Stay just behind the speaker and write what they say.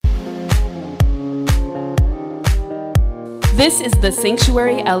This is the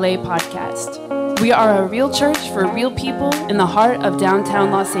Sanctuary LA podcast. We are a real church for real people in the heart of downtown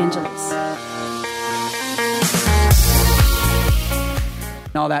Los Angeles.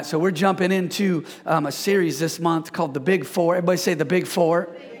 And all that. So we're jumping into a series this month called The Big Four. Everybody say The Big Four.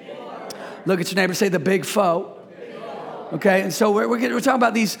 Look at your neighbor, say The Big Foe. Okay, and so we're talking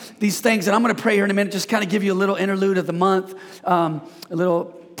about these things, and I'm going to pray here in a minute, just kind of give you a little interlude of the month, a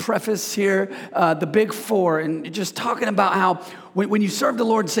little preface here, the Big Four, and just talking about how when you serve the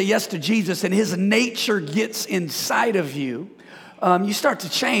Lord and say yes to Jesus and his nature gets inside of you, you start to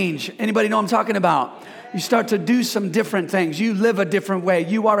change. Anybody know what I'm talking about? You start to do some different things. You live a different way.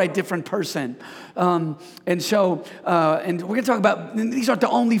 You are a different person. And we're going to talk about, these aren't the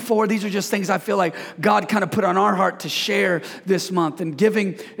only four. These are just things I feel like God kind of put on our heart to share this month. And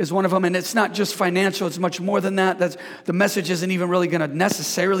giving is one of them. And it's not just financial. It's much more than that. The message isn't even really going to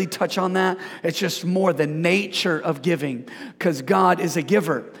necessarily touch on that. It's just more the nature of giving, because God is a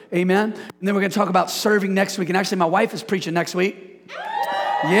giver. Amen? And then we're going to talk about serving next week. And actually, my wife is preaching next week.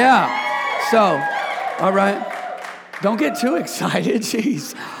 Yeah. So... all right, don't get too excited.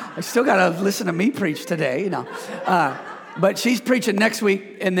 Jeez, I still got to listen to me preach today, you know. But she's preaching next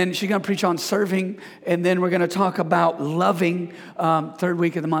week, and then she's going to preach on serving, and then we're going to talk about loving third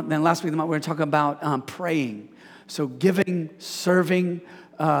week of the month. And then last week of the month, we're going to talk about praying. So giving, serving,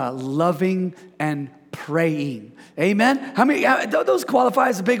 loving, and praying. Amen? How many, those qualify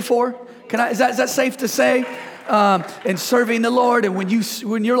as the Big Four? Is that safe to say? And serving the Lord, and when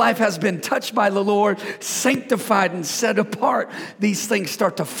your life has been touched by the Lord, sanctified and set apart, these things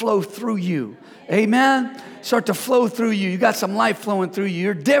start to flow through you. Amen? Start to flow through you. You got some life flowing through you.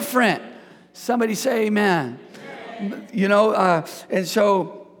 You're different. Somebody say amen. You know, and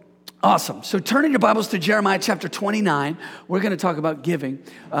so... awesome. So turning your Bibles to Jeremiah chapter 29. We're going to talk about giving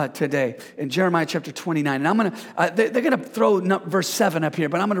today in Jeremiah chapter 29. And I'm going to, they're going to throw verse 7 up here,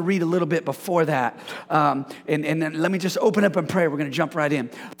 but I'm going to read a little bit before that. And then let me just open up in prayer. We're going to jump right in.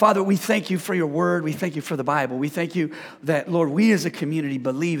 Father, we thank you for your word. We thank you for the Bible. We thank you that, Lord, we as a community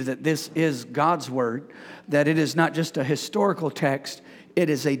believe that this is God's word, that it is not just a historical text.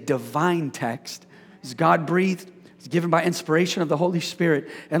 It is a divine text. It's God-breathed. It's given by inspiration of the Holy Spirit.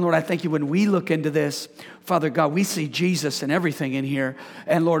 And Lord, I thank you when we look into this, Father God, we see Jesus and everything in here.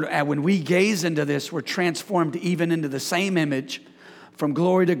 And Lord, when we gaze into this, we're transformed even into the same image from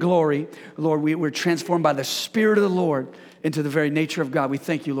glory to glory. Lord, we're transformed by the Spirit of the Lord into the very nature of God. We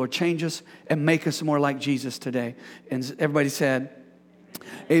thank you, Lord. Change us and make us more like Jesus today. And everybody said,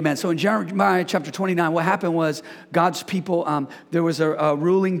 amen. So in Jeremiah chapter 29, what happened was God's people, there was a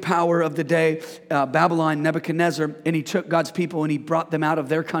ruling power of the day, Babylon, Nebuchadnezzar, and he took God's people and he brought them out of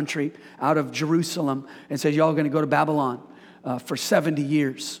their country, out of Jerusalem, and said, y'all are going to go to Babylon for 70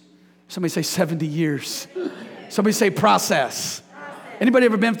 years. Somebody say 70 years. Somebody say process. Anybody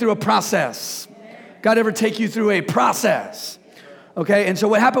ever been through a process? God ever take you through a process? Okay, and so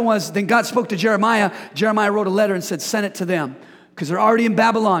what happened was, then God spoke to Jeremiah. Jeremiah wrote a letter and said, send it to them. Because they're already in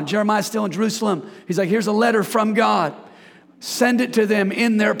Babylon. Jeremiah's still in Jerusalem. He's like, here's a letter from God. Send it to them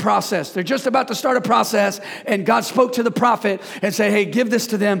in their process. They're just about to start a process, and God spoke to the prophet and said, hey, give this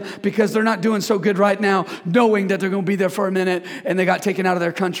to them because they're not doing so good right now, knowing that they're going to be there for a minute, and they got taken out of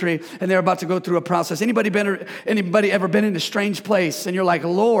their country, and they're about to go through a process. Anybody ever been in a strange place, and you're like,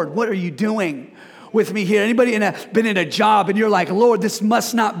 Lord, what are you doing with me here? Anybody been in a job, and you're like, Lord, this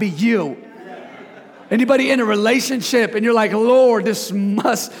must not be you? Anybody in a relationship and you're like, Lord, this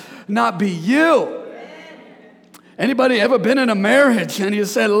must not be you? Anybody ever been in a marriage and you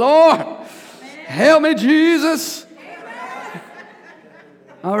said, Lord, help me, Jesus?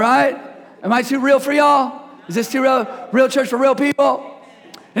 All right? Am I too real for y'all? Is this too real? Real church for real people?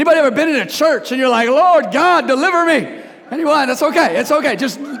 Anybody ever been in a church and you're like, Lord God, deliver me? Anyone? That's okay. It's okay.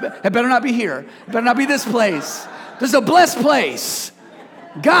 Just, it better not be here. It better not be this place. This is a blessed place.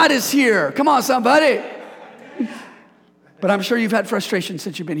 God is here. Come on, somebody. But I'm sure you've had frustration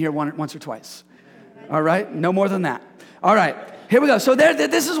since you've been here once or twice. All right? No more than that. All right. Here we go. So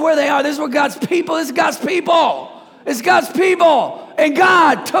this is where they are. This is where God's people. This is God's people. It's God's people. And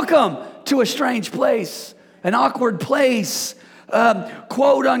God took them to a strange place, an awkward place,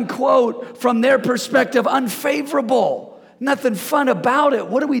 quote unquote, from their perspective, unfavorable. Nothing fun about it.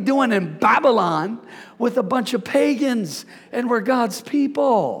 What are we doing in Babylon with a bunch of pagans, and we're God's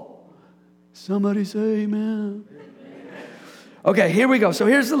people? Somebody say amen. Okay, here we go. So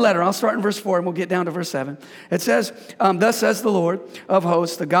here's the letter. I'll start in verse 4 and we'll get down to verse 7. It says, thus says the Lord of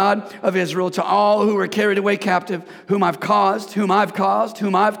hosts, the God of Israel, to all who were carried away captive, whom I've caused to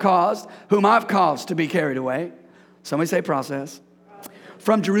be carried away. Somebody say process.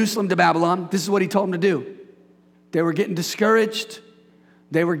 From Jerusalem to Babylon. This is what he told them to do. They were getting discouraged.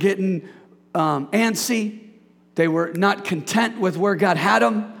 They were getting antsy. They were not content with where God had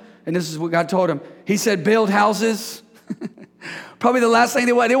them. And this is what God told them. He said, build houses. Probably the last thing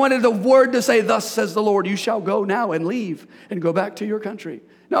they wanted. They wanted the word to say, thus says the Lord, you shall go now and leave and go back to your country.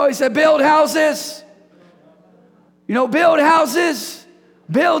 No, he said, build houses. Build houses.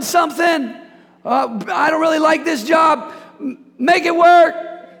 Build something. I don't really like this job. Make it work.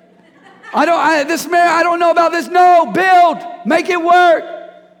 I don't know about this. No, build. Make it work.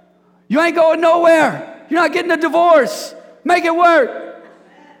 You ain't going nowhere. You're not getting a divorce. Make it work.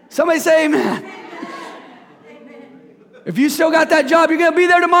 Somebody say amen. If you still got that job, you're going to be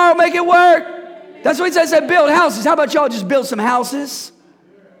there tomorrow. Make it work. That's what he said, build houses. How about y'all just build some houses?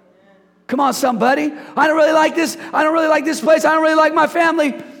 Come on, somebody. I don't really like this. I don't really like this place. I don't really like my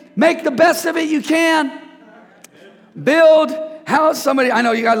family. Make the best of it you can. Build house. Somebody, I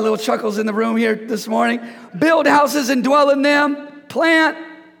know you got little chuckles in the room here this morning. Build houses and dwell in them. Plant,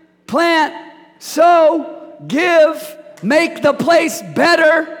 sow, give, make the place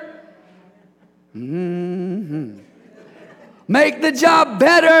better. Make the job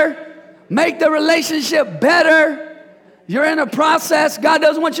better. Make the relationship better. You're in a process. God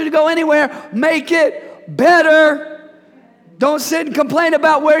doesn't want you to go anywhere. Make it better. Don't sit and complain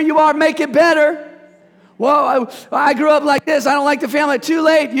about where you are. Make it better. Well, I grew up like this. I don't like the family. Too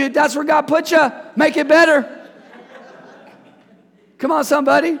late. That's where God put you. Make it better. Come on,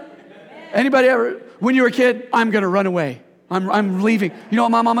 somebody. Anybody ever, when you were a kid, I'm going to run away. I'm leaving. You know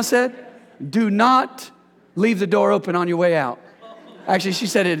what my mama said? Do not leave the door open on your way out. Actually, she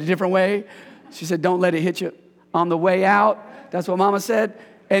said it a different way. She said, don't let it hit you on the way out. That's what mama said.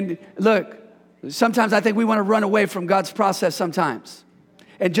 And look, sometimes I think we want to run away from God's process sometimes.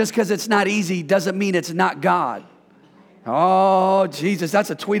 And just because it's not easy doesn't mean it's not God. Oh, Jesus, that's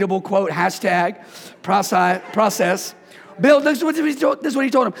a tweetable quote, hashtag process. Build, this is what he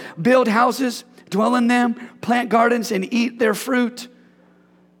told them. Build houses, dwell in them, plant gardens, and eat their fruit.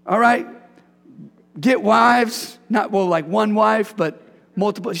 All right? Get wives, not, like one wife, but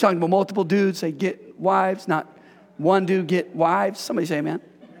multiple. He's talking about multiple dudes. Say get wives, not one dude, get wives. Somebody say amen.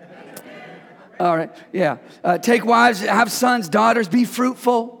 All right, yeah. Take wives, have sons, daughters, be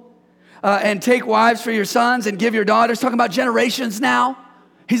fruitful. And take wives for your sons and give your daughters. Talking about generations now.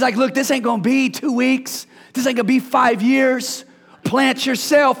 He's like, look, this ain't going to be 2 weeks. This ain't going to be 5 years. Plant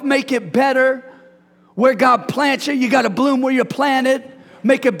yourself, make it better. Where God plants you, you got to bloom where you're planted.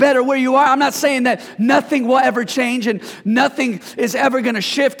 Make it better where you are. I'm not saying that nothing will ever change and nothing is ever going to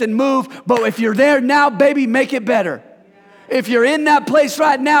shift and move. But if you're there now, baby, make it better. If you're in that place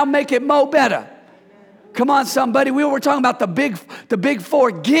right now, make it more better. Come on, somebody. We were talking about the big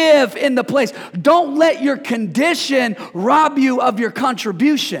four. Give in the place. Don't let your condition rob you of your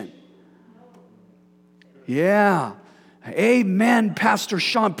contribution. Yeah. Amen, Pastor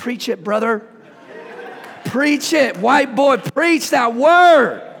Sean. Preach it, brother. Preach it. White boy, preach that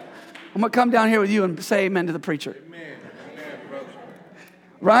word. I'm going to come down here with you and say amen to the preacher. Amen.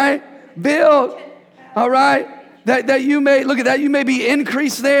 Right? Build. All right? That you may, look at that, you may be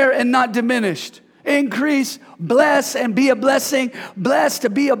increased there and not diminished. Increase, bless, and be a blessing. Bless to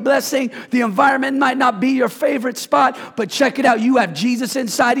be a blessing. The environment might not be your favorite spot, but check it out. You have Jesus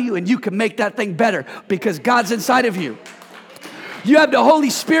inside of you, and you can make that thing better because God's inside of you. You have the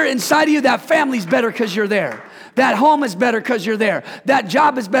Holy Spirit inside of you. That family's better because you're there. That home is better because you're there. That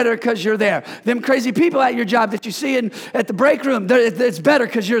job is better because you're there. Them crazy people at your job that you see at the break room, it's better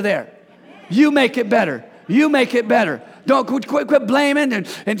because you're there. You make it better. You make it better. Don't quit blaming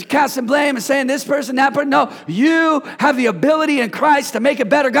and casting blame and saying this person, that person. No, you have the ability in Christ to make it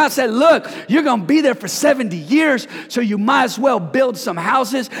better. God said, look, you're going to be there for 70 years, so you might as well build some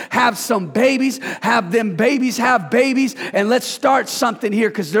houses, have some babies, have them babies have babies, and let's start something here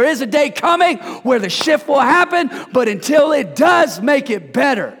because there is a day coming where the shift will happen, but until it does, make it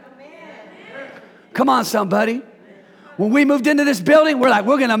better. Come on, somebody. When we moved into this building, we're like,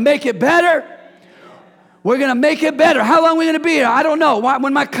 we're going to make it better. We're going to make it better. How long are we going to be here? I don't know.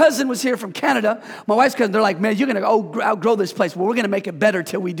 When my cousin was here from Canada, my wife's cousin, they're like, man, you're going to outgrow this place. Well, we're going to make it better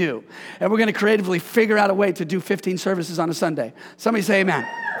till we do. And we're going to creatively figure out a way to do 15 services on a Sunday. Somebody say amen.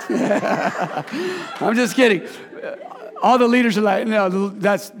 I'm just kidding. All the leaders are like, no,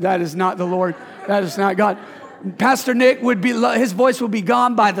 that is not the Lord. That is not God. Pastor Nick his voice would be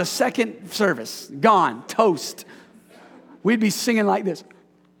gone by the second service. Gone. Toast. We'd be singing like this.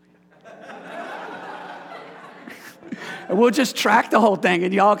 And we'll just track the whole thing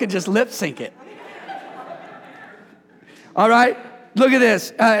and y'all can just lip sync it. All right? Look at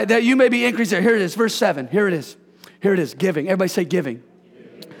this. That you may be increased there. Here it is, verse 7. Here it is. Here it is, giving. Everybody say giving.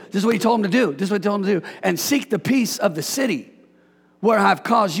 This is what he told him to do. This is what he told him to do. And seek the peace of the city where I've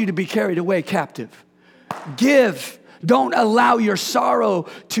caused you to be carried away captive. Give. Don't allow your sorrow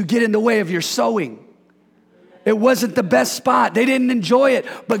to get in the way of your sowing. It wasn't the best spot. They didn't enjoy it.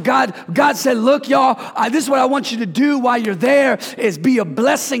 But God said, look, y'all, this is what I want you to do while you're there is be a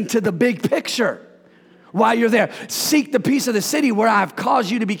blessing to the big picture. While you're there, seek the peace of the city where I've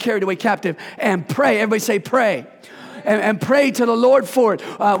caused you to be carried away captive and pray. Everybody say pray. And pray to the Lord for it.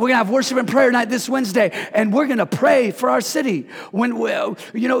 We're going to have worship and prayer night this Wednesday, and we're going to pray for our city.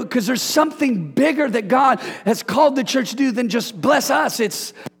 Because there's something bigger that God has called the church to do than just bless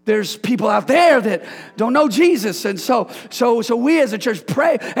us. There's people out there that don't know Jesus. And so we as a church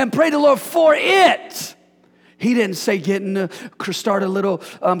pray to the Lord for it. He didn't say start a little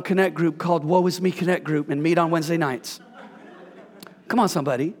connect group called Woe Is Me Connect Group and meet on Wednesday nights. Come on,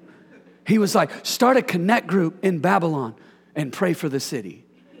 somebody. He was like, start a connect group in Babylon and pray for the city.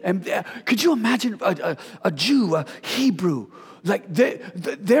 And could you imagine a Jew, a Hebrew, like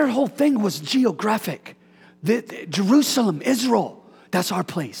their whole thing was geographic. Jerusalem, Israel, that's our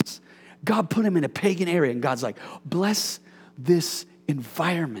place. God put him in a pagan area, and God's like, bless this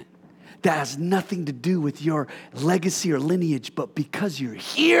environment that has nothing to do with your legacy or lineage, but because you're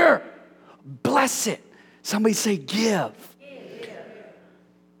here, bless it. Somebody say give.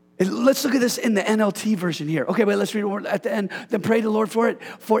 Let's look at this in the NLT version here. Okay, but let's read it at the end. Then pray to the Lord for it.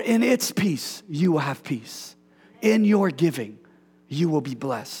 For in its peace, you will have peace. In your giving, you will be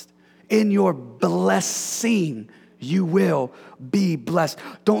blessed. In your blessing, you will be blessed.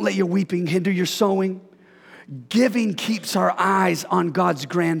 Don't let your weeping hinder your sowing. Giving keeps our eyes on God's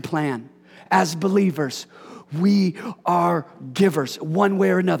grand plan. As believers, we are givers one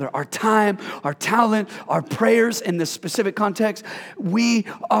way or another. Our time, our talent, our prayers in this specific context, we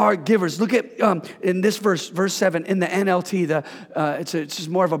are givers. Look at in this verse 7 in the NLT. It's just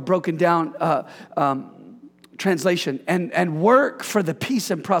more of a broken down translation. And work for the peace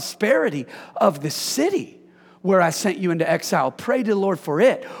and prosperity of the city where I sent you into exile. Pray to the Lord for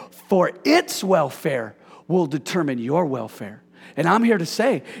it, for its welfare will determine your welfare. And I'm here to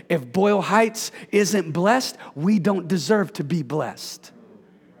say, if Boyle Heights isn't blessed, we don't deserve to be blessed.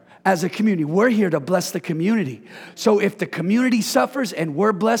 As a community, we're here to bless the community. So if the community suffers and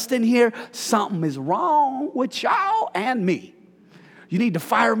we're blessed in here, something is wrong with y'all and me. You need to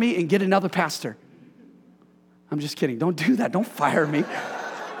fire me and get another pastor. I'm just kidding. Don't do that. Don't fire me.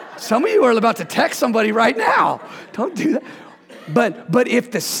 Some of you are about to text somebody right now. Don't do that. But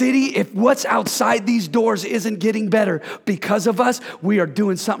if the city, if what's outside these doors isn't getting better because of us, we are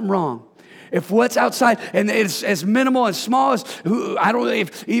doing something wrong. If what's outside, and it's as minimal and small as, I don't know,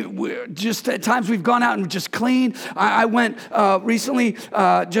 if just at times we've gone out and just cleaned. I went recently,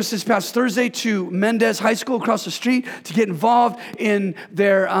 just this past Thursday, to Mendez High School across the street to get involved in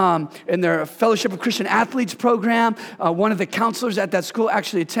their Fellowship of Christian Athletes program. One of the counselors at that school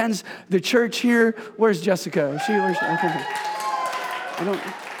actually attends the church here. Where's Jessica?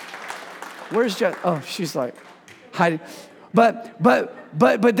 Where's Jessica? Oh, she's like hiding. But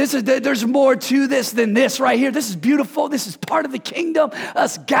there's more to this than this right here. This is beautiful. This is part of the kingdom,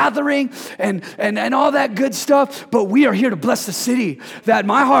 us gathering and all that good stuff. But we are here to bless the city. That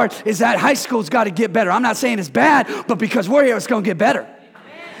my heart is that high school's got to get better. I'm not saying it's bad, but because we're here, it's going to get better.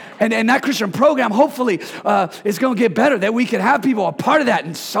 And that Christian program, hopefully, is going to get better, that we can have people a part of that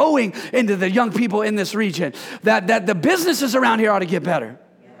and sowing into the young people in this region, that the businesses around here ought to get better.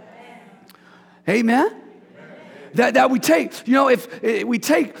 Amen? That we take,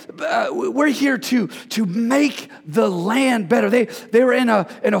 we're here to make the land better. They were in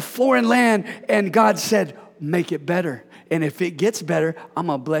a foreign land, and God said, make it better. And if it gets better, I'm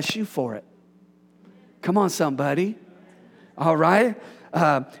going to bless you for it. Come on, somebody. All right?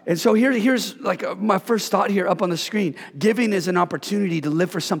 And so here's like my first thought here up on the screen. Giving is an opportunity to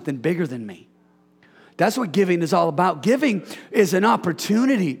live for something bigger than me. That's what giving is all about. Giving is an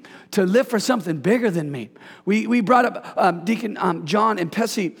opportunity to live for something bigger than me. We brought up Deacon John and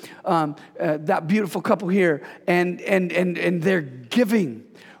Pessy, that beautiful couple here, and they're giving.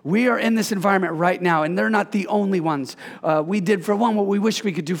 We are in this environment right now, and they're not the only ones. We did for one what we wish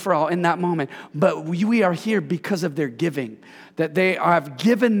we could do for all in that moment, but we are here because of their giving, that they have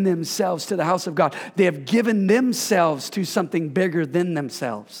given themselves to the house of God. They have given themselves to something bigger than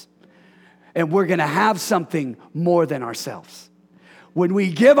themselves, and we're going to have something more than ourselves. When we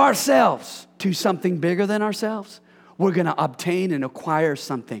give ourselves to something bigger than ourselves, we're going to obtain and acquire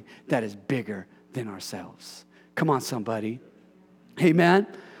something that is bigger than ourselves. Come on, somebody. Amen.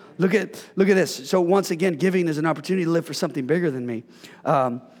 Look at this. So once again, giving is an opportunity to live for something bigger than me.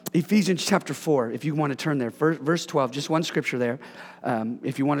 Ephesians chapter 4, if you want to turn there, verse 12, just one scripture there,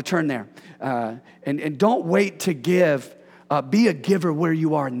 if you want to turn there. And don't wait to give. Be a giver where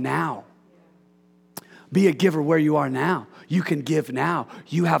you are now. Be a giver where you are now. You can give now.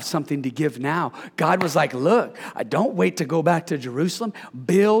 You have something to give now. God was like, look, don't wait to go back to Jerusalem.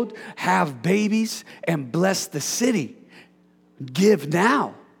 Build, have babies, and bless the city. Give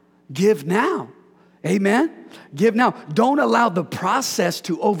now. Give now. Amen? Give now. Don't allow the process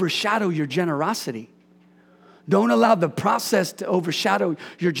to overshadow your generosity. Don't allow the process to overshadow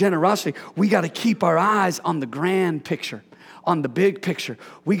your generosity. We got to keep our eyes on the grand picture, on the big picture.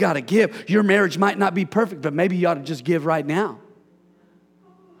 We got to give. Your marriage might not be perfect, but maybe you ought to just give right now.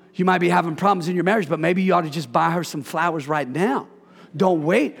 You might be having problems in your marriage, but maybe you ought to just buy her some flowers right now. Don't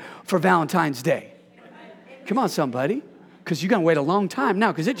wait for Valentine's Day. Come on, somebody, because you're going to wait a long time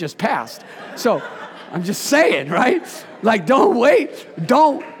now because it just passed. So I'm just saying, right? Like, don't wait.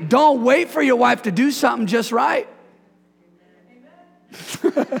 Don't wait for your wife to do something just right.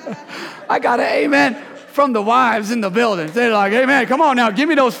 I got an amen from the wives in the building. They're like, amen, come on now, give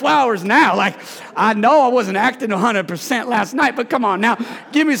me those flowers now. Like, I know I wasn't acting 100% last night, but come on now,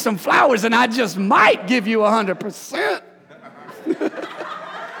 give me some flowers and I just might give you 100%.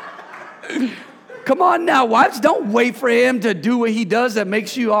 Come on now, wives, don't wait for him to do what he does that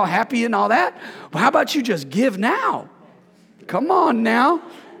makes you all happy and all that. Well, how about you just give now? Come on now.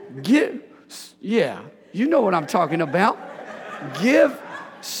 Give. Yeah, you know what I'm talking about. Give.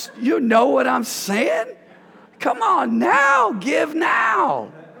 You know what I'm saying? Come on now. Give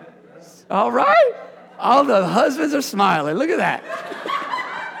now. All right? All the husbands are smiling. Look at that.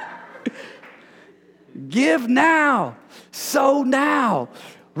 Give now. Sow now.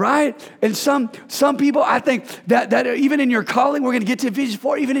 Right? And some people, I think that even in your calling, we're going to get to Ephesians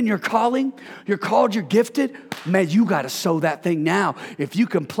 4, even in your calling, you're called, you're gifted, man, you got to sow that thing now. If you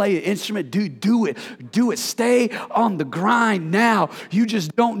can play an instrument, do it. Do it. Stay on the grind now. You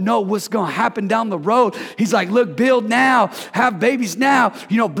just don't know what's going to happen down the road. He's like, look, build now, have babies now,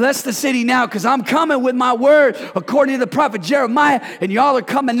 bless the city now, because I'm coming with my word according to the prophet Jeremiah, and y'all are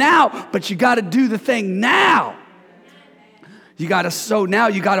coming now, but you got to do the thing now. You got to sow now.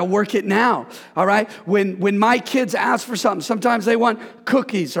 You got to work it now. All right? When my kids ask for something, sometimes they want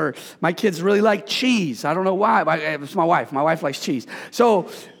cookies, or my kids really like cheese. I don't know why. It's my wife. My wife likes cheese. So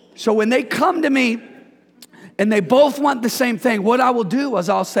when they come to me and they both want the same thing, what I will do is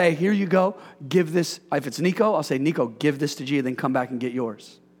I'll say, here you go. Give this. If it's Nico, I'll say, Nico, give this to Gia, then come back and get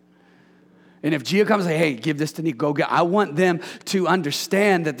yours. And if Gia comes and say, hey, give this to Nico, go get. I want them to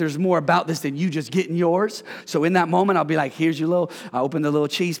understand that there's more about this than you just getting yours. So in that moment, I'll be like, here's your I open the little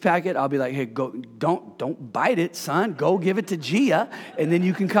cheese packet. I'll be like, hey, go, don't bite it, son. Go give it to Gia, and then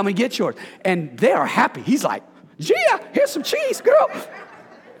you can come and get yours. And they are happy. He's like, Gia, here's some cheese, girl.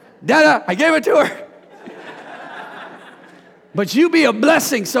 Dada, I gave it to her. But you be a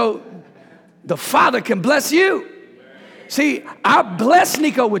blessing so the Father can bless you. See, I blessed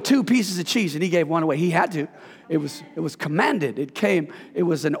Nico with 2 pieces of cheese, and he gave one away. He had to. It was commanded. It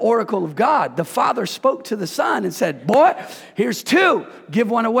was an oracle of God. The Father spoke to the Son and said, boy, here's 2. Give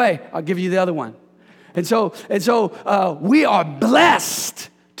one away. I'll give you the other one. And so we are blessed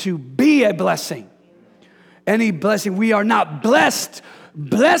to be a blessing. Any blessing. We are not blessed.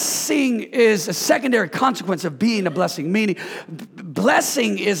 Blessing is a secondary consequence of being a blessing, meaning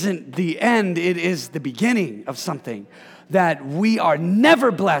blessing isn't the end. It is the beginning of something. That we are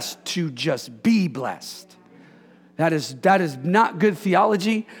never blessed to just be blessed. That is not good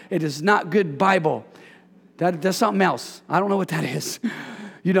theology. It is not good Bible. That's something else. I don't know what that is.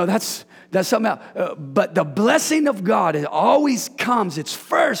 That's something else. But the blessing of God, it always comes. It's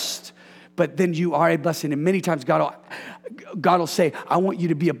first, but then you are a blessing. And many times God will say, I want you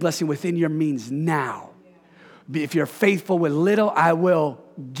to be a blessing within your means now. If you're faithful with little, I will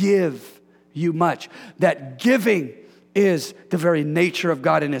give you much. That giving is the very nature of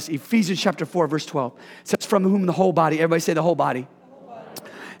God in us. Ephesians chapter 4, verse 12. It says, from whom the whole body, everybody say the whole body.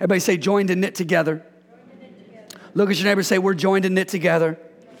 Everybody say joined and knit together. Look at your neighbor and say, we're joined and knit together.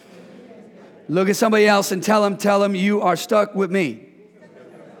 Look at somebody else and tell them you are stuck with me.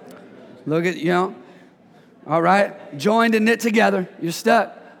 Look at, all right, joined and knit together. You're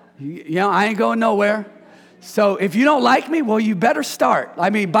stuck. I ain't going nowhere. So if you don't like me, well, you better start.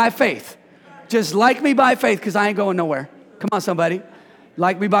 By faith. Just like me by faith, because I ain't going nowhere. Come on, somebody.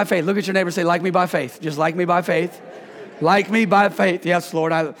 Like me by faith. Look at your neighbor and say, like me by faith. Just like me by faith. Like me by faith. Yes,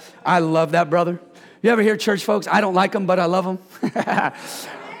 Lord, I love that, brother. You ever hear church folks? I don't like them, but I love them.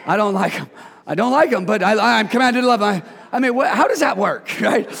 I don't like them. I don't like them, but I'm commanded to love them. I mean, how does that work,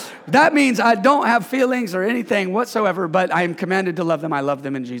 right? That means I don't have feelings or anything whatsoever, but I am commanded to love them. I love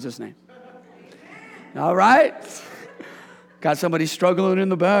them in Jesus' name. All right? Got somebody struggling in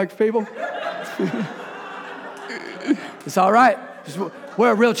the back, people? It's all right.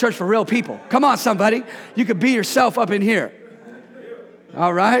 We're a real church for real people. Come on, somebody. You could be yourself up in here.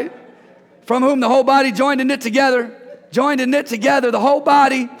 All right? From whom the whole body joined and knit together, the whole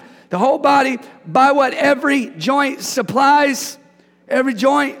body, by what every joint supplies, giving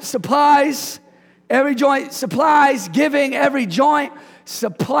every joint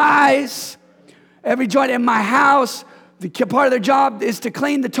supplies. Every joint in my house, the part of their job is to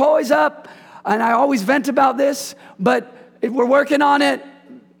clean the toys up. And I always vent about this, but we're working on it.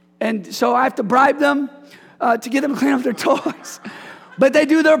 And so I have to bribe them to get them to clean up their toys. But they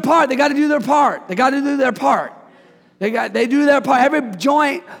do their part. They got to do their part. They do their part. Every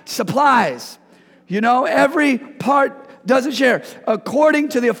joint supplies. Every part doesn't share. According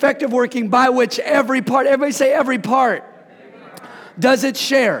to the effective working by which every part, everybody say every part, does it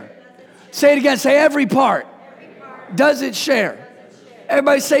share. Say it again, say every part. Does it share?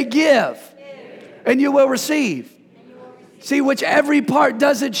 Everybody say give, and you will receive. See, which every part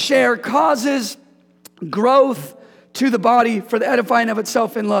does it share causes growth to the body for the edifying of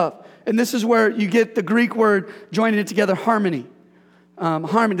itself in love. And this is where you get the Greek word joining it together, harmony.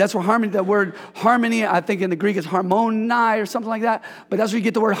 Harmony, that's where harmony, the word harmony, I think in the Greek is harmonai or something like that. But that's where you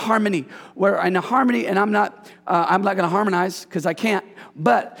get the word harmony. Where in a harmony, and I'm not going to harmonize because I can't.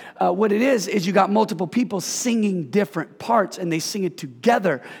 But what it is you got multiple people singing different parts, and they sing it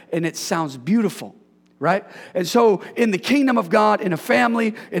together, and it sounds beautiful, right? And so in the kingdom of God, in a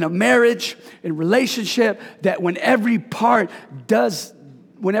family, in a marriage, in relationship, that when every part does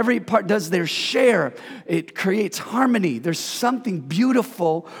their share, it creates harmony. There's something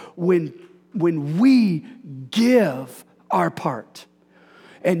beautiful when we give our part.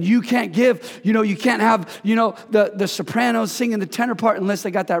 And you can't give, you can't have, the sopranos singing the tenor part unless they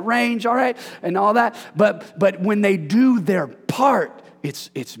got that range, all right, and all that. But when they do their part,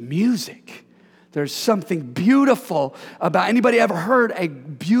 it's music. There's something beautiful about, anybody ever heard a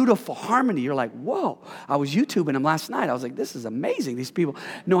beautiful harmony? You're like, whoa. I was YouTubing them last night. I was like, this is amazing. These people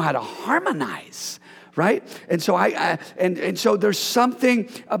know how to harmonize, right? And so so there's something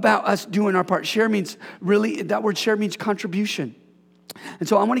about us doing our part. Share means really, that word share means contribution. And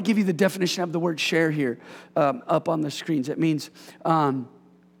so I want to give you the definition of the word share here up on the screens. It means,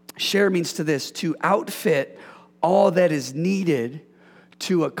 share means to outfit all that is needed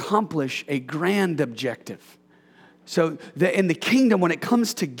to accomplish a grand objective. So in the kingdom, when it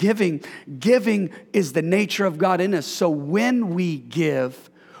comes to giving is the nature of God in us. So when we give,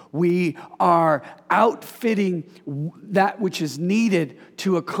 we are outfitting that which is needed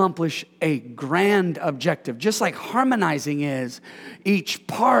to accomplish a grand objective. Just like harmonizing is, each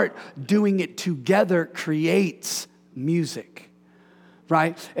part doing it together creates music,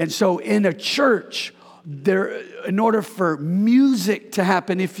 right? And so in a church, in order for music to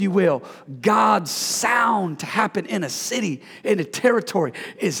happen, if you will, God's sound to happen in a city, in a territory,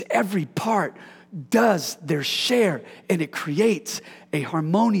 is every part does their share, and it creates a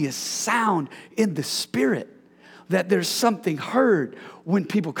harmonious sound in the spirit. That there's something heard when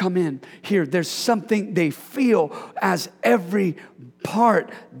people come in here. There's something they feel as every part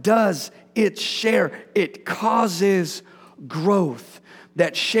does its share. It causes growth.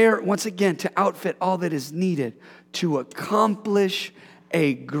 That share, once again, to outfit all that is needed to accomplish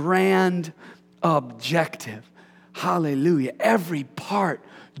a grand objective. Hallelujah. Every part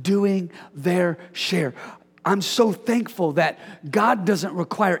doing their share. I'm so thankful that God doesn't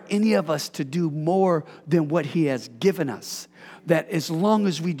require any of us to do more than what He has given us. That as long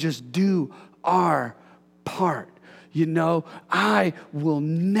as we just do our part, I will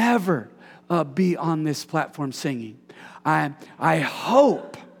never be on this platform singing. I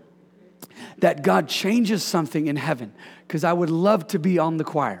hope that God changes something in heaven, because I would love to be on the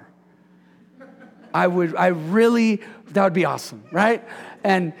choir. That would be awesome, right?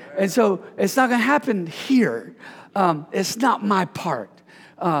 And so it's not going to happen here. It's not my part.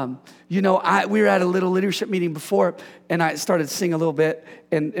 We were at a little leadership meeting before, and I started to sing a little bit,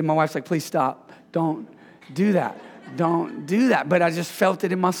 and my wife's like, please stop. Don't do that. Don't do that. But I just felt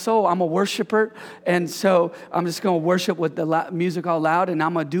it in my soul. I'm a worshiper, and so I'm just going to worship with the music all loud, and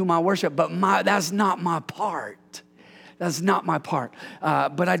I'm going to do my worship. But that's not my part. That's not my part.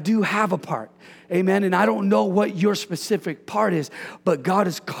 But I do have a part. Amen. And I don't know what your specific part is, but God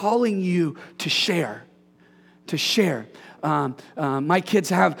is calling you to share. My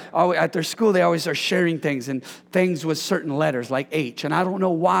kids at their school, they always are sharing things, and things with certain letters like H. And I don't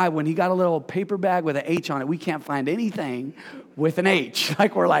know why, when he got a little paper bag with an H on it, we can't find anything with an H.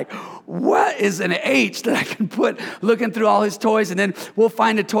 Like, we're like, what is an H that I can put, looking through all his toys, and then we'll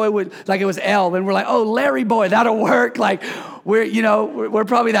find a toy with, like it was L, and we're like, oh, Larry boy, that'll work. Like, we're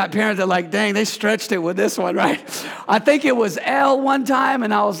probably that parent that like, dang, they stretched it with this one, right? I think it was L one time,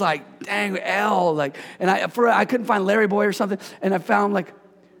 and I was like, dang, L, like, and I couldn't find Larry boy or something, and I found like,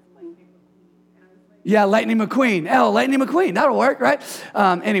 yeah, Lightning McQueen, Lightning McQueen, that'll work, right?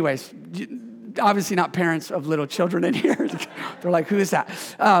 Anyways, obviously not parents of little children in here. They're like, who is that?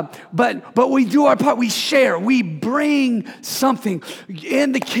 But we do our part. We share. We bring something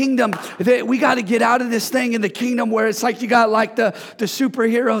in the kingdom. That we got to get out of this thing in the kingdom where it's like you got like the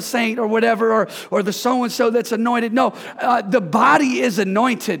superhero saint or whatever, or the so-and-so that's anointed. No, the body is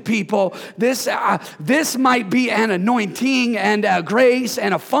anointed, people. This might be an anointing and a grace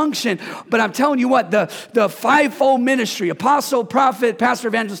and a function, but I'm telling you what, the fivefold ministry, apostle, prophet, pastor,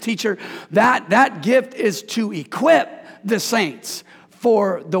 evangelist, teacher, that gift is to equip the saints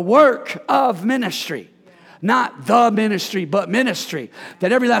for the work of ministry. Not the ministry, but ministry.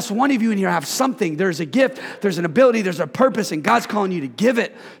 That every last one of you in here have something. There's a gift, there's an ability, there's a purpose, and God's calling you to give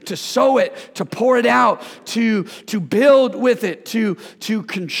it, to sow it, to pour it out, to build with it, to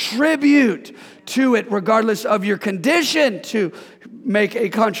contribute to it, regardless of your condition, to make a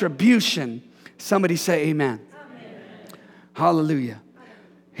contribution. Somebody say amen. Amen. Hallelujah.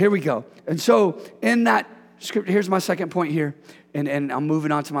 Here we go. And so in that scripture, here's my second point here, and I'm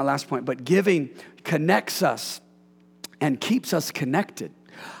moving on to my last point, but giving connects us and keeps us connected.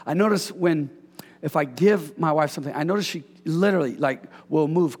 I notice if I give my wife something, I notice she literally like will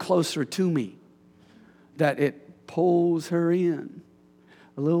move closer to me, that it pulls her in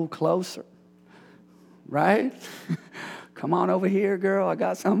a little closer, right? Come on over here, girl. I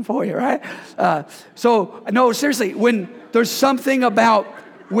got something for you, right? So no, seriously, when there's something about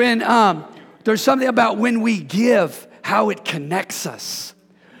when we give, how it connects us.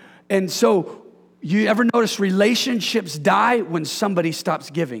 And so you ever notice relationships die when somebody stops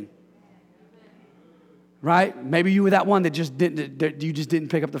giving? Right? Maybe you were that one that you just didn't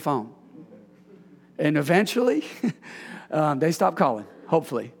pick up the phone. And eventually, they stop calling,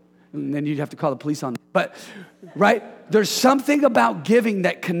 hopefully. And then you'd have to call the police on them. But, right? There's something about giving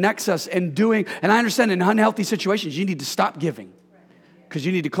that connects us and I understand in unhealthy situations, you need to stop giving. Because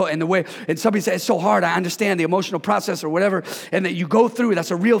you need to close, and somebody says, it's so hard, I understand the emotional process or whatever, and that you go through it,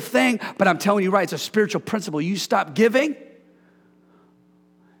 that's a real thing, but I'm telling you right, it's a spiritual principle. You stop giving,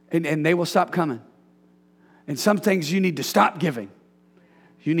 and they will stop coming. And some things you need to stop giving.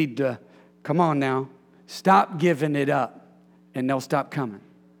 You need to, come on now, stop giving it up, and they'll stop coming.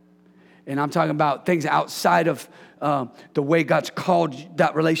 And I'm talking about things outside of the way God's called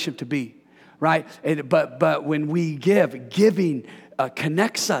that relationship to be, right? But when we giving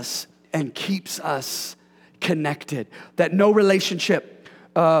connects us and keeps us connected. That no relationship,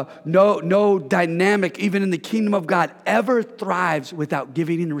 no dynamic, even in the kingdom of God, ever thrives without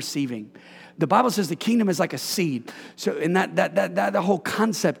giving and receiving. The Bible says the kingdom is like a seed. So, and that the whole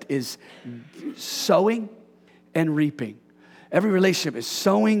concept is sowing and reaping. Every relationship is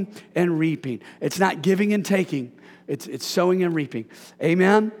sowing and reaping. It's not giving and taking. It's sowing and reaping.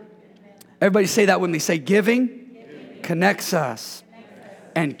 Amen? Everybody say that with me. Say giving connects us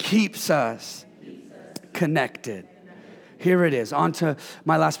and keeps us connected. Here it is. On to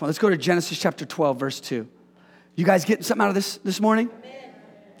my last point. Let's go to Genesis chapter 12, verse 2. You guys getting something out of this morning?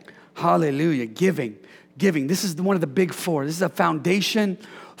 Amen. Hallelujah. Giving. This is one of the big four. This is a foundation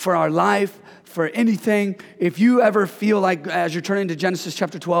for our life, for anything. If you ever feel like, as you're turning to Genesis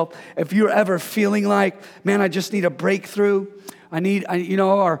chapter 12, if you're ever feeling like, man, I just need a breakthrough,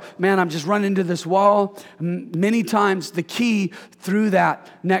 or man, I'm just running into this wall. Many times the key through that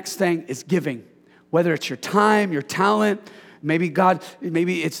next thing is giving. Whether it's your time, your talent, maybe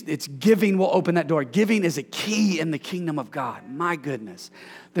it's giving will open that door. Giving is a key in the kingdom of God. My goodness.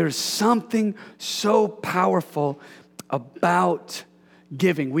 There's something so powerful about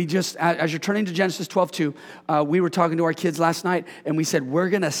giving. We just, as you're turning to Genesis 12:2, we were talking to our kids last night and we said, we're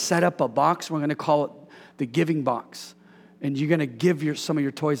going to set up a box. We're going to call it the giving box. And you're going to give some of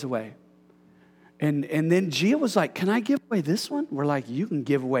your toys away. And then Gia was like, can I give away this one? We're like, you can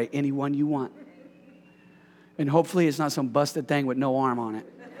give away any one you want. And hopefully it's not some busted thing with no arm on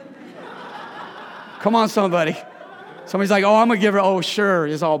it. Come on, somebody. Somebody's like, oh, I'm going to give her, oh, sure,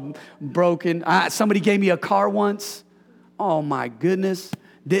 it's all broken. Somebody gave me a car once. Oh, my goodness.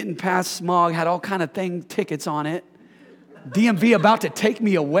 Didn't pass smog, had all kind of tickets on it. DMV about to take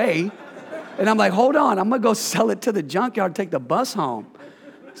me away. And I'm like, hold on, I'm going to go sell it to the junkyard, take the bus home.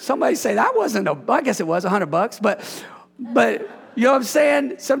 Somebody say, that wasn't I guess it was $100, but you know what I'm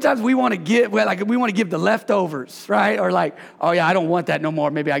saying? Sometimes we want to give, we want to give the leftovers, right? Or like, oh yeah, I don't want that no more.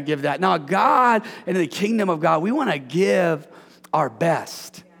 Maybe I give that. Now God, in the kingdom of God, we want to give our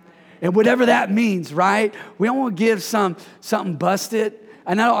best. And whatever that means, right? We don't want to give something busted.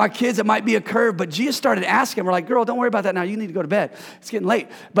 I know our kids, it might be a curve, but Jesus started asking. We're like, girl, don't worry about that now. You need to go to bed. It's getting late.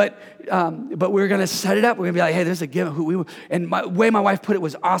 But we're going to set it up. We're going to be like, hey, there's a gift. And the way my wife put it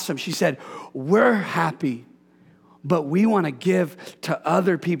was awesome. She said, we're happy, but we want to give to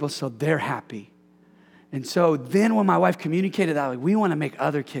other people so they're happy. And so then when my wife communicated that, like, we want to make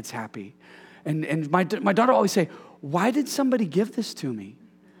other kids happy. And my daughter always say, why did somebody give this to me?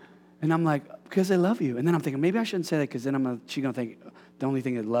 And I'm like, because they love you. And then I'm thinking, maybe I shouldn't say that because then she's going to think the only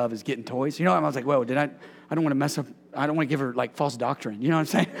thing they love is getting toys. You know, I was like, whoa, I don't want to mess up. I don't want to give her like false doctrine. You know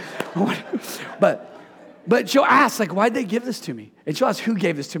what I'm saying? But she'll ask, like, why'd they give this to me? And she'll ask, who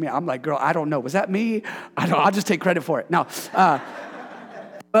gave this to me? I'm like, girl, I don't know. Was that me? I'll just take credit for it. No.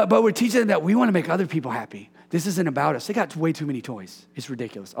 But we're teaching them that we want to make other people happy. This isn't about us. They got way too many toys. It's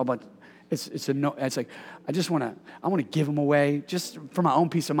ridiculous. It's like, I want to give them away just for my own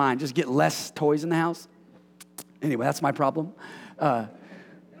peace of mind. Just get less toys in the house. Anyway, that's my problem.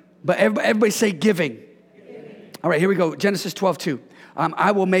 But everybody say giving. All right, here we go. Genesis 12:2.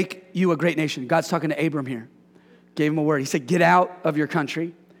 I will make you a great nation. God's talking to Abram here. Gave him a word. He said, get out of your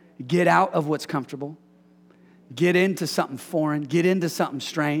country. Get out of what's comfortable. Get into something foreign. Get into something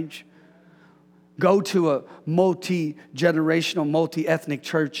strange. Go to a multi-generational, multi-ethnic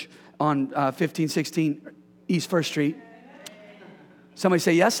church on 1516 East 1st Street. Somebody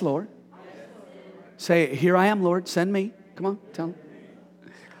say, yes, Lord. Say, here I am, Lord. Send me. Come on, tell him.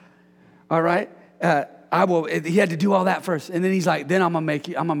 All right. He had to do all that first. And then he's like, then I'm going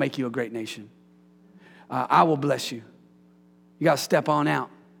to make you a great nation. I will bless you. You got to step on out.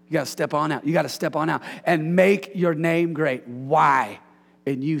 You got to step on out. You got to step on out and make your name great. Why?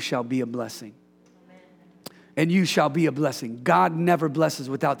 And you shall be a blessing. And you shall be a blessing. God never blesses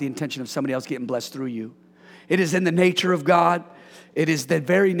without the intention of somebody else getting blessed through you. It is in the nature of God. It is the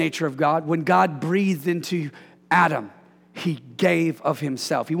very nature of God. When God breathed into Adam, he gave of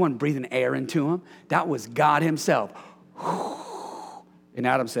himself. He wasn't breathing air into him. That was God himself. And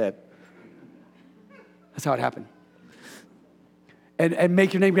Adam said, that's how it happened. And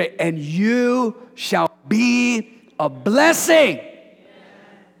make your name great. And you shall be a blessing.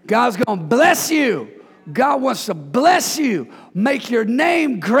 God's going to bless you. God wants to bless you. Make your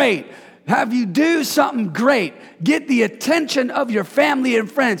name great. Have you do something great. Get the attention of your family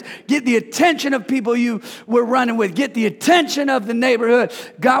and friends. Get the attention of people you were running with. Get the attention of the neighborhood.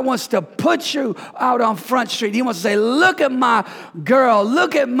 God wants to put you out on Front Street. He wants to say, look at my girl.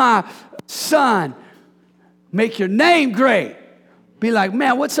 Look at my son. Make your name great. Be like,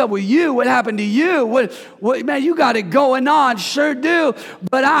 man, what's up with you? What happened to you? What man, you got it going on. Sure do.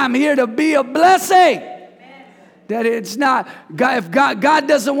 But I'm here to be a blessing. That it's not, God, if God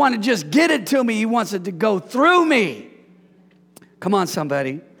doesn't want to just get it to me, he wants it to go through me. Come on,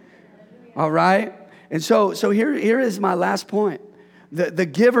 somebody. All right? And so here is my last point. The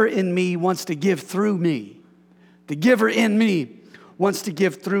giver in me wants to give through me. The giver in me wants to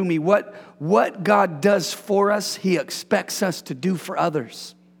give through me. What God does for us, he expects us to do for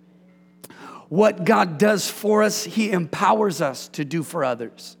others. What God does for us, he empowers us to do for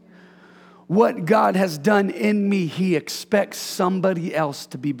others. What God has done in me, he expects somebody else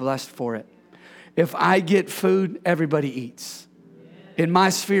to be blessed for it. If I get food, everybody eats. In my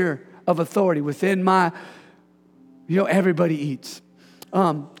sphere of authority, within my, everybody eats.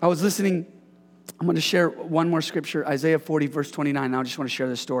 I was listening. I'm going to share one more scripture, Isaiah 40, verse 29. Now I just want to share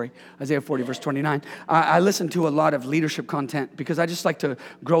this story. Isaiah 40, verse 29. I listen to a lot of leadership content because I just like to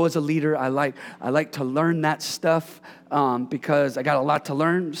grow as a leader. I like to learn that stuff because I got a lot to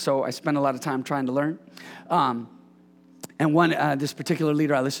learn, so I spend a lot of time trying to learn. And this particular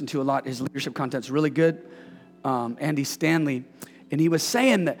leader I listen to a lot, his leadership content's really good, Andy Stanley. And he was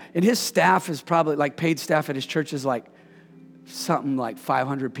saying that, and his staff is probably, like paid staff at his church is like, something like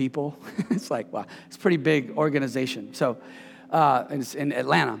 500 people. It's like, wow, it's a pretty big organization. So, and it's in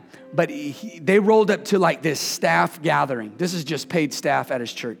Atlanta. But they rolled up to like this staff gathering. This is just paid staff at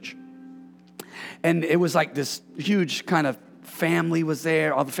his church. And it was like this huge kind of family was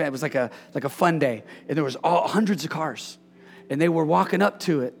there. All the family, it was like a fun day. And there was hundreds of cars. And they were walking up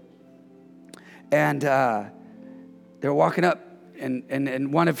to it. And they were walking up.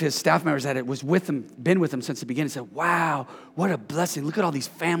 And one of his staff members that was with him, been with him since the beginning, said, wow, what a blessing. Look at all these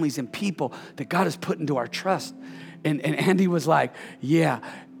families and people that God has put into our trust. And Andy was like, yeah,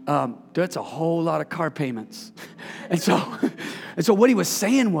 that's a whole lot of car payments. And so what he was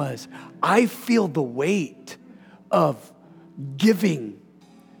saying was, I feel the weight of giving,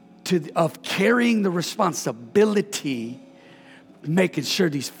 of carrying the responsibility, making sure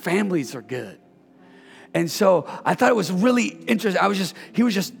these families are good. And so I thought it was really interesting. He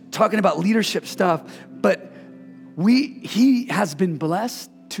was just talking about leadership stuff, but he has been blessed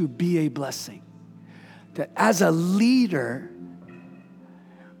to be a blessing. That as a leader,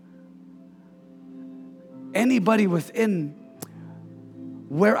 anybody within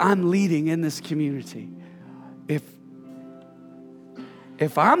where I'm leading in this community,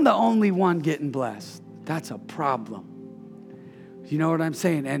 if I'm the only one getting blessed, that's a problem. You know what I'm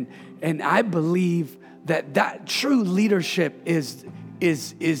saying? And I believe that true leadership is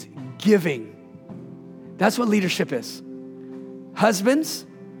giving. That's what leadership is. Husbands,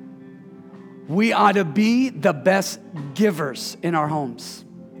 we ought to be the best givers in our homes.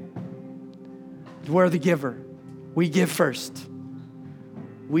 We're the giver. We give first.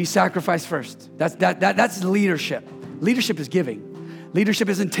 We sacrifice first. That's leadership. Leadership is giving. Leadership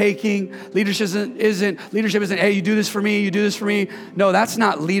isn't taking. Leadership isn't, hey, you do this for me, you do this for me. No, that's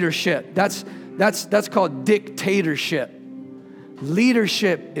not leadership. That's called dictatorship.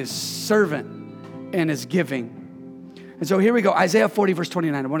 Leadership is servant and is giving. And so here we go. Isaiah 40, verse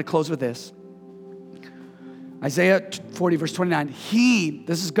 29. I want to close with this. Isaiah 40, verse 29.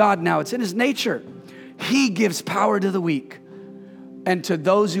 This is God now. It's in his nature. He gives power to the weak. And to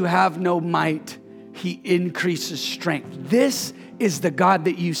those who have no might, he increases strength. This is the God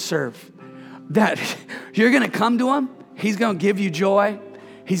that you serve. That you're going to come to him. He's going to give you joy.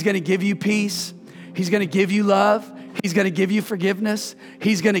 He's going to give you peace. He's going to give you love. He's going to give you forgiveness.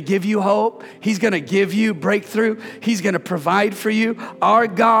 He's going to give you hope. He's going to give you breakthrough. He's going to provide for you. Our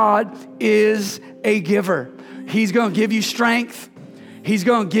God is a giver. He's going to give you strength. He's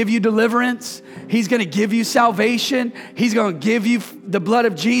going to give you deliverance. He's going to give you salvation. He's going to give you the blood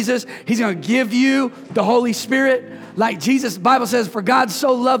of Jesus. He's going to give you the Holy Spirit. Like Jesus, the Bible says, for God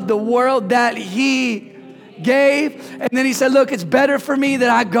so loved the world that he gave. And then he said, look, it's better for me that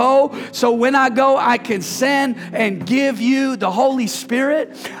I go. So when I go, I can send and give you the Holy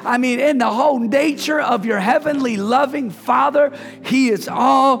Spirit. I mean, in the whole nature of your heavenly loving Father, he is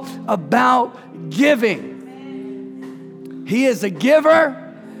all about giving. He is a giver.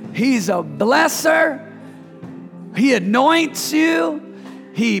 He's a blesser. He anoints you.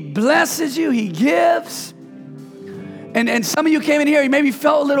 He blesses you. He gives. And some of you came in here, you maybe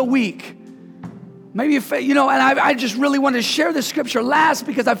felt a little weak. Maybe you felt, and I just really wanted to share this scripture last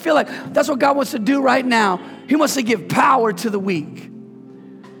because I feel like that's what God wants to do right now. He wants to give power to the weak.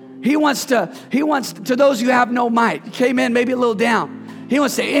 He wants to those who have no might. You came in maybe a little down. He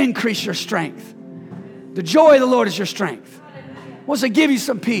wants to increase your strength. The joy of the Lord is your strength. He wants to give you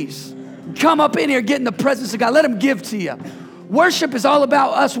some peace. Come up in here, get in the presence of God. Let him give to you. Worship is all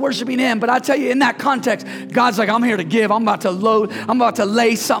about us worshiping him. But I tell you, in that context, God's like, I'm here to give. I'm about to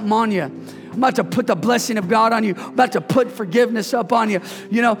lay something on you. I'm about to put the blessing of God on you. I'm about to put forgiveness up on you.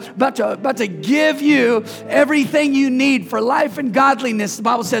 About to give you everything you need for life and godliness. The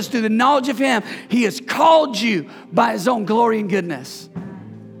Bible says through the knowledge of him, he has called you by his own glory and goodness.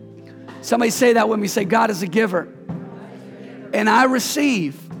 Somebody say that with me. Say, God is a giver. And I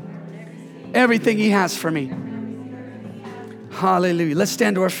receive everything he has for me. Hallelujah. Let's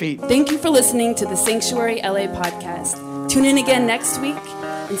stand to our feet. Thank you for listening to the Sanctuary LA podcast. Tune in again next week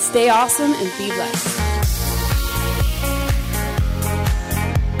and stay awesome and be blessed.